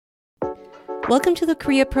Welcome to the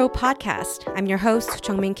Korea Pro podcast. I'm your host,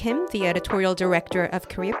 Jeongmin Kim, the Editorial Director of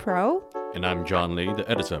Korea Pro. And I'm John Lee, the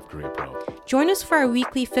editor of Korea Pro. Join us for our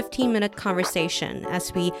weekly 15-minute conversation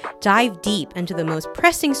as we dive deep into the most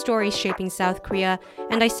pressing stories shaping South Korea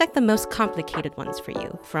and dissect the most complicated ones for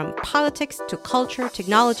you. From politics to culture,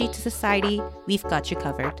 technology to society, we've got you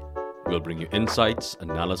covered. We'll bring you insights,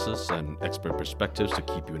 analysis, and expert perspectives to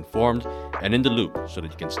keep you informed and in the loop so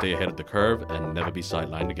that you can stay ahead of the curve and never be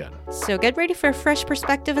sidelined again. So get ready for a fresh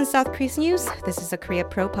perspective in South Korea's news. This is a Korea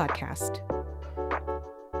Pro podcast.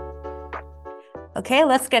 Okay,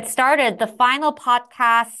 let's get started. The final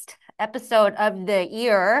podcast episode of the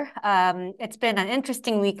year. It's been an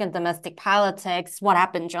interesting week in domestic politics. What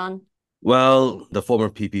happened, John? Well, the former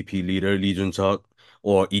PPP leader, Lee Jun-seok,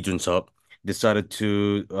 or Lee Jun-seok, decided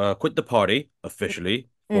to quit the party officially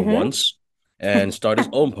for once and start his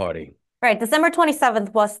own party. Right. December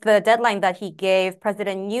 27th was the deadline that he gave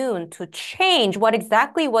President Yoon to change. What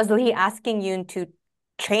exactly was Lee asking Yoon to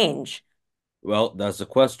change? Well, that's the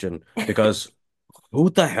question, because who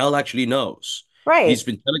the hell actually knows? Right. He's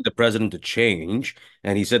been telling the president to change,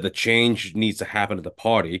 and he said the change needs to happen at the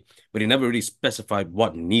party, but he never really specified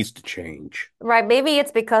what needs to change. Right. Maybe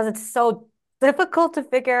it's because it's so difficult to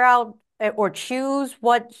figure out or choose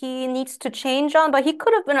what he needs to change on, but he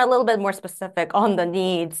could have been a little bit more specific on the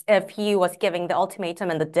needs if he was giving the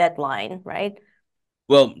ultimatum and the deadline, right?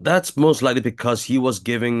 Well, that's most likely because he was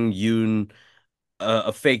giving Yoon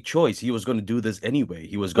a fake choice. He was going to do this anyway.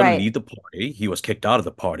 He was going to leave the party. He was kicked out of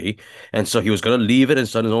the party. And so he was going to leave it and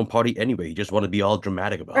start his own party anyway. He just wanted to be all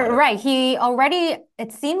dramatic about it. Right.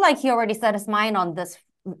 It seemed like he already set his mind on this,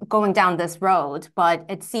 going down this road, but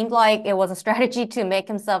it seemed like it was a strategy to make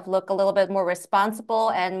himself look a little bit more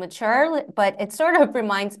responsible and mature. But it sort of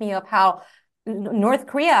reminds me of how North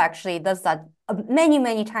Korea actually does that many,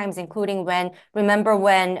 many times, including remember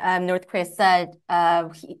when North Korea said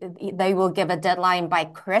they will give a deadline by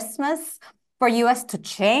Christmas for U.S. to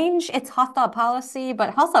change its hostile policy,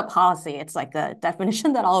 but hostile policy, it's like a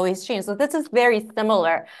definition that always changes. So this is very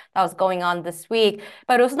similar that was going on this week,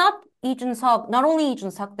 but it was not only Lee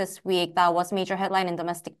Jun-seok this week that was major headline in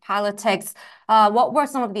domestic politics. What were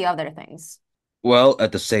some of the other things? Well,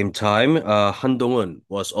 at the same time, Han Dong-hoon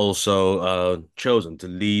was also chosen to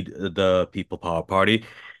lead the People Power Party.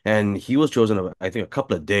 And he was chosen, I think, a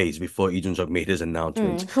couple of days before Lee Jun-seok made his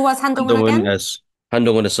announcement. Who was Han Han Dong-hoon Dong-hoon, again? as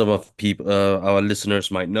some of people, our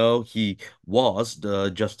listeners might know, he was the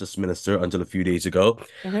justice minister until a few days ago.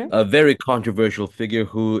 A very controversial figure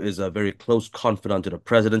who is a very close confidant to the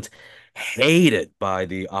president, hated by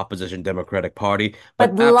the opposition Democratic Party,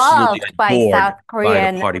 but absolutely loved by adored South by the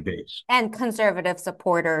Korean party base. and conservative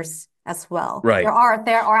supporters as well. Right.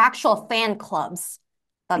 There are actual fan clubs.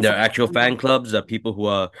 There are actual fan clubs, there are people who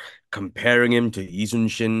are comparing him to Lee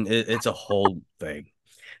Sun-shin. It's a whole thing.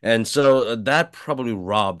 And so that probably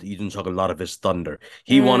robbed Lee Jun-seok a lot of his thunder.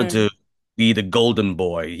 He wanted to be the golden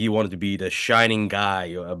boy. He wanted to be the shining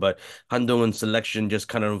guy, but Han Dong-hoon's selection just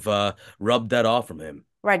kind of rubbed that off from him.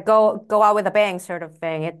 Right, go out with a bang sort of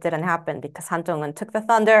thing. It didn't happen because Han Dong-hoon took the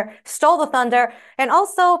thunder, stole the thunder. And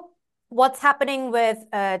also what's happening with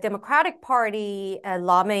Democratic Party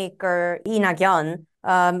lawmaker Lee Na-kyun,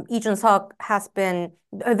 Lee Jun-seok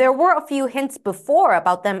there were a few hints before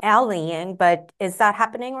about them allying, but is that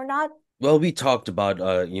happening or not? Well, we talked about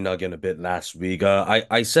Lee Na-kyun a bit last week.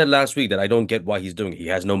 I said last week that I don't get why he's doing it. He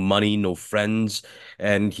has no money, no friends,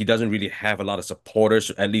 and he doesn't really have a lot of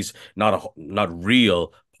supporters, at least not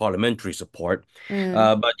real parliamentary support.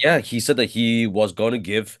 But yeah, he said that he was going to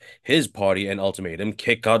give his party an ultimatum,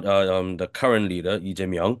 kick out the current leader, Lee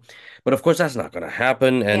Jae-myung. But of course, that's not going to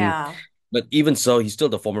happen. But even so, he's still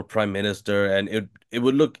the former prime minister, and it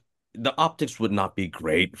would look the optics would not be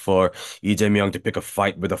great for Lee Jae-myung to pick a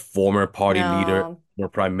fight with a former party leader or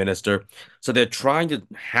prime minister. So they're trying to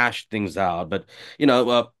hash things out. But,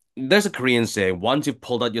 there's a Korean saying, once you've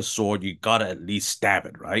pulled out your sword, you gotta at least stab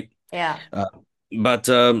it, right? Yeah. But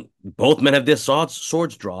both men have their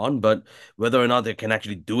swords drawn, but whether or not they can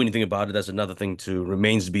actually do anything about it, that's another thing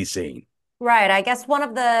remains to be seen. Right. I guess one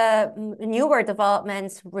of the newer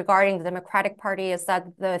developments regarding the Democratic Party is that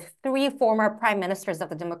the three former prime ministers of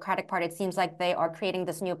the Democratic Party, it seems like they are creating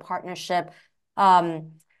this new partnership.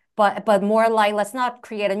 But more like, let's not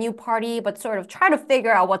create a new party, but sort of try to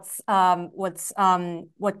figure out what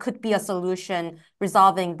could be a solution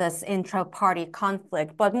resolving this intra-party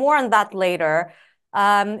conflict. But more on that later.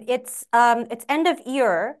 It's end of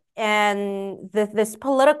year. And this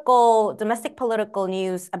domestic political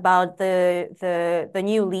news about the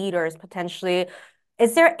new leaders potentially,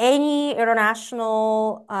 is there any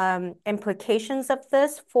international implications of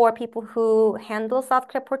this for people who handle South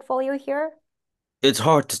Korea portfolio here? It's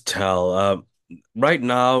hard to tell. Right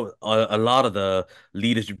now, a lot of the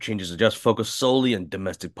leadership changes are just focused solely on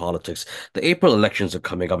domestic politics. The April elections are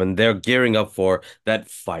coming up, and they're gearing up for that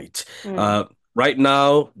fight. Mm. Uh, right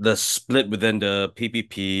now, the split within the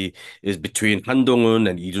PPP is between Han Dong-hoon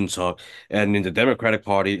and Lee Jun-seok, and in the Democratic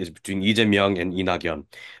Party is between Lee Jae-myung and Lee Na-kyun.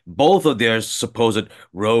 Both of their supposed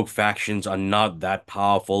rogue factions are not that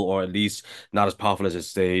powerful, or at least not as powerful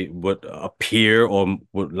as they would appear or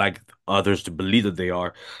would like others to believe that they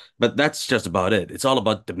are. But that's just about it. It's all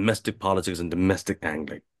about domestic politics and domestic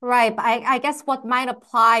angling. Right, but I guess what might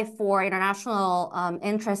apply for international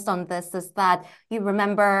interest on this is that you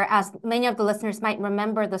remember, as many of the listeners might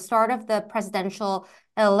remember, the start of the presidential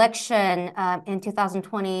election in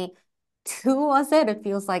 2022, was it? It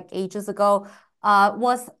feels like ages ago.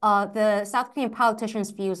 Was the South Korean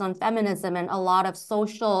politicians' views on feminism and a lot of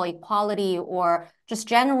social equality or just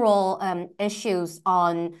general issues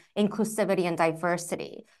on inclusivity and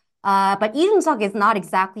diversity. But Lee Jun-seok is not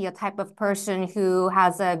exactly a type of person who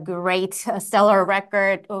has a great stellar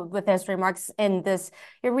record with his remarks in this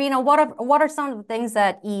arena. What are some of the things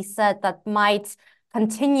that he said that might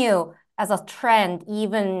continue as a trend,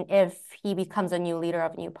 even if he becomes a new leader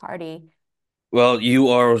of a new party? Well, you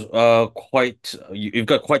are you've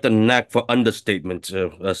got quite the knack for understatement,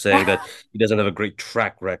 saying that he doesn't have a great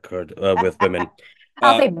track record with women.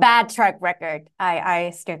 I'll Uh, say bad track record.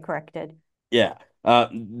 I stand corrected. yeah,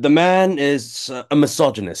 the man is a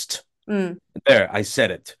misogynist. Mm. There, I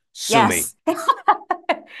said it. Sue me. Yes.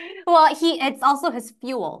 Well, it's also his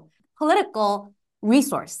fuel, political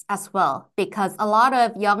resource as well, because a lot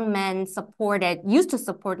of young men used to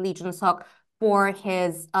support Lee Jun-seok for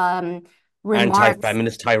his remarks.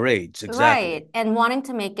 Anti-feminist tirades, exactly. Right, and wanting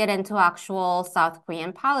to make it into actual South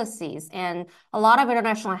Korean policies. And a lot of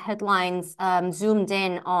international headlines zoomed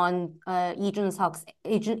in on Lee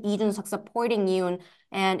Jun-seok supporting Yoon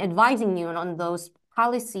and advising Yoon on those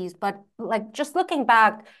policies. But like just looking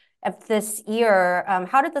back at this year,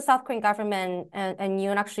 how did the South Korean government and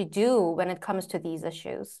Yoon actually do when it comes to these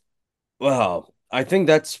issues? Well, I think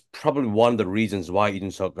that's probably one of the reasons why Lee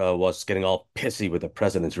Jun-seok was getting all pissy with the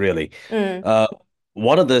president, really. Mm, Uh,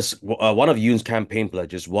 one of Yoon's campaign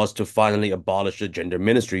pledges was to finally abolish the gender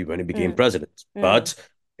ministry when he became mm, president, mm. but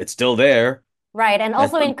it's still there, Right. And as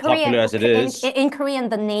also in unpopular Korean, as it is. in Korean,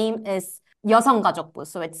 the name is 여성가족부.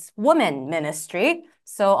 So it's women ministry.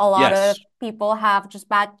 So a lot of Yes, people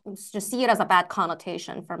just see it as a bad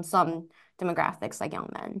connotation from some demographics like young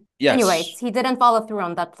men. Anyways, yes. he didn't follow through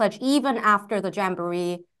on that pledge even after the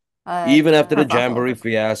Jamboree Even after the kerfuffle. Jamboree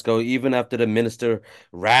fiasco, even after the minister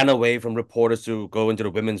ran away from reporters to go into the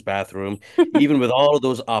women's bathroom, even with all of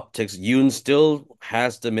those optics, Yoon still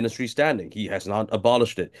has the ministry standing. He has not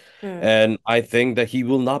abolished it. Mm, And I think that he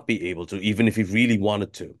will not be able to, even if he really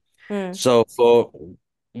wanted to. mm, So, for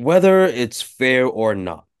whether it's fair or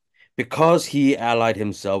not, because he allied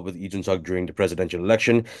himself with Lee Jun-suk during the presidential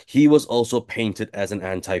election, he was also painted as an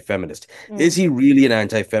anti-feminist. Is mm. he really an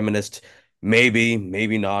anti-feminist? Maybe,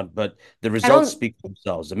 maybe not, but the I results don't, speak for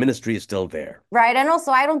themselves. The ministry is still there. right. And also,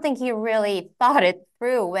 I don't think he really thought it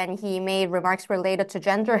through when he made remarks related to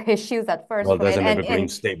gender issues at first, Well, right? doesn't evergreen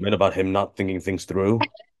statement about him not thinking things through?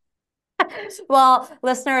 Well,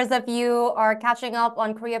 listeners, if you are catching up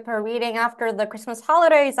on Korea per reading after the Christmas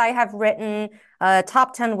holidays, I have written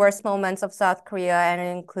top 10 worst moments of South Korea, and it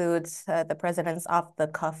includes the president's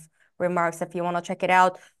off-the-cuff remarks if you want to check it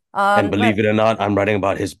out. And But believe it or not, I'm writing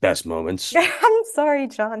about his best moments. I'm sorry,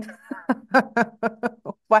 John.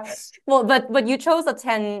 What? Well, but you chose the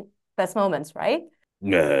 10 best moments, right?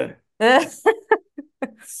 Nah.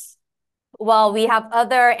 Well, we have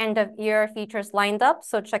other end of year features lined up,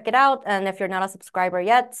 so check it out. And if you're not a subscriber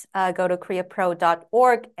yet, go to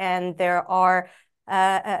koreapro.org, and there are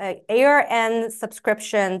year end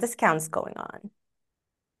subscription discounts going on.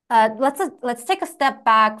 Let's take a step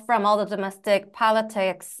back from all the domestic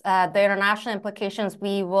politics. The international implications,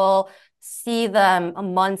 we will see them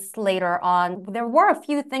months later on. There were a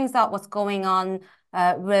few things that was going on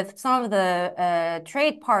with some of the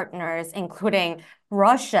trade partners, including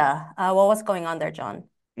Russia. What was going on there, John?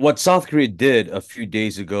 What South Korea did a few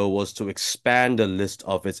days ago was to expand the list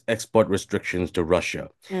of its export restrictions to Russia.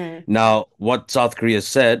 Mm, Now, what South Korea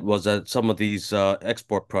said was that some of these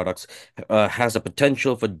export products has a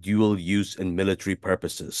potential for dual use in military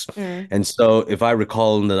purposes. mm, And so, if I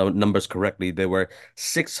recall the numbers correctly, there were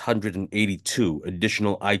 682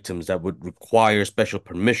 additional items that would require special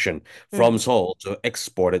permission from mm, Seoul to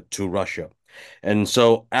export it to Russia. And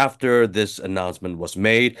so after this announcement was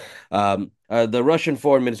made, the Russian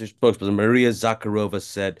Foreign Ministry spokesperson Maria Zakharova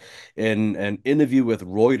said in an interview with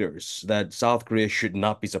Reuters that South Korea should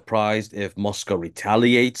not be surprised if Moscow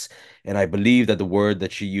retaliates. And I believe that the word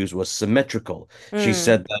that she used was symmetrical. She Mm.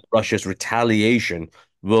 said that Russia's retaliation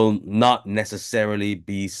will not necessarily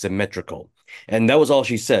be symmetrical. And that was all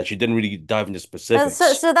she said. She didn't really dive into So,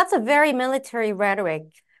 specifics. so that's a very military rhetoric,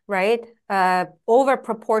 right? Over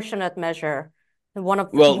proportionate measure. One of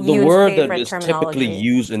Well, the Yoon's word that favorite is typically terminology.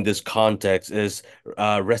 used in this context is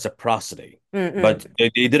reciprocity. But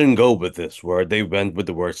Mm-mm. they didn't go with this word. They went with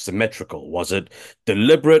the word symmetrical. Was it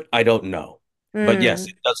deliberate? I don't know. But yes, Mm.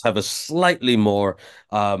 it does have a slightly more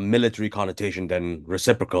military connotation than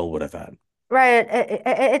reciprocal would have had. Right.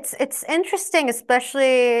 It's interesting,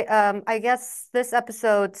 especially I guess this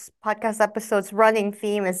podcast episode's running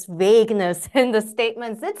theme is vagueness in the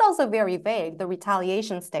statements. It's also very vague, the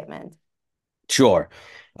retaliation statement. Sure.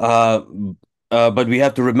 Uh, but we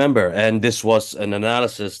have to remember, and this was an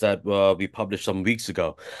analysis that we published some weeks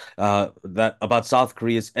ago, that about South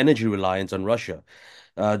Korea's energy reliance on Russia.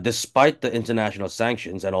 Despite the international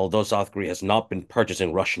sanctions, and although South Korea has not been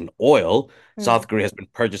purchasing Russian oil, Mm. South Korea has been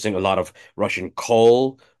purchasing a lot of Russian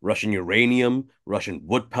coal, Russian uranium, Russian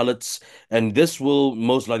wood pellets, and this will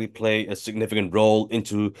most likely play a significant role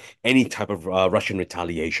into any type of Russian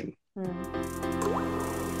retaliation. Mm.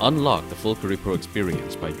 Unlock the full Career Pro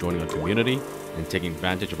experience by joining our community and taking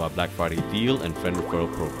advantage of our Black Friday deal and friend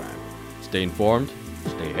referral program. Stay informed,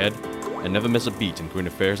 stay ahead, and never miss a beat in Korean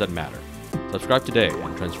affairs that matter. Subscribe today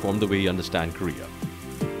and transform the way you understand Korea.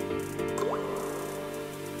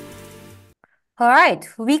 All right,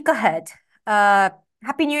 week ahead.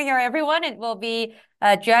 Happy New Year, everyone. It will be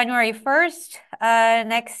January 1st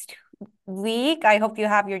next week. I hope you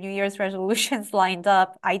have your New Year's resolutions lined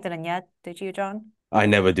up. I didn't yet. Did you, John? I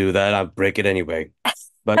never do that. I break it anyway.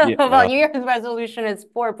 But yeah, Well, New Year's resolution is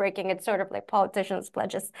for breaking. It's sort of like politicians'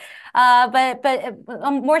 pledges. But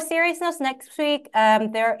on more seriousness, next week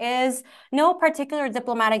there is no particular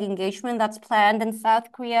diplomatic engagement that's planned in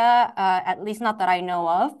South Korea, at least not that I know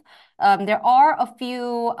of. There are a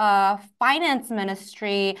few finance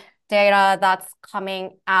ministry data that's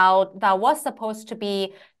coming out that was supposed to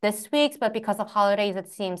be this week, but because of holidays, it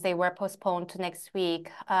seems they were postponed to next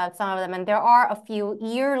week. Some of them, and there are a few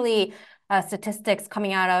yearly statistics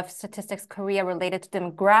coming out of Statistics Korea related to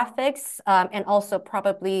demographics and also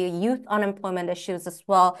probably youth unemployment issues as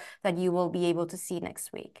well that you will be able to see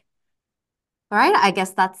next week. All right, I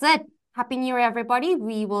guess that's it. Happy New Year, everybody.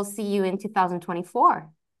 We will see you in 2024.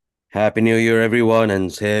 Happy New Year, everyone, and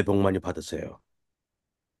새해 복 많이 받으세요.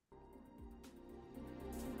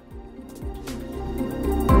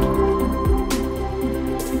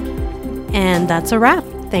 And that's a wrap.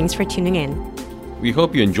 Thanks for tuning in. We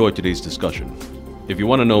hope you enjoyed today's discussion. If you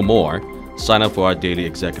want to know more, sign up for our daily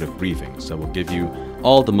executive briefings that will give you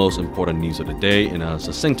all the most important news of the day in a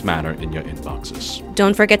succinct manner in your inboxes.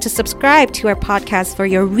 Don't forget to subscribe to our podcast for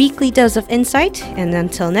your weekly dose of insight. And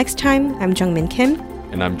until next time, I'm Jeongmin Kim.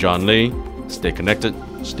 And I'm John Lee. Stay connected,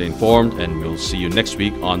 stay informed, and we'll see you next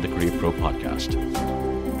week on the Career Pro Podcast.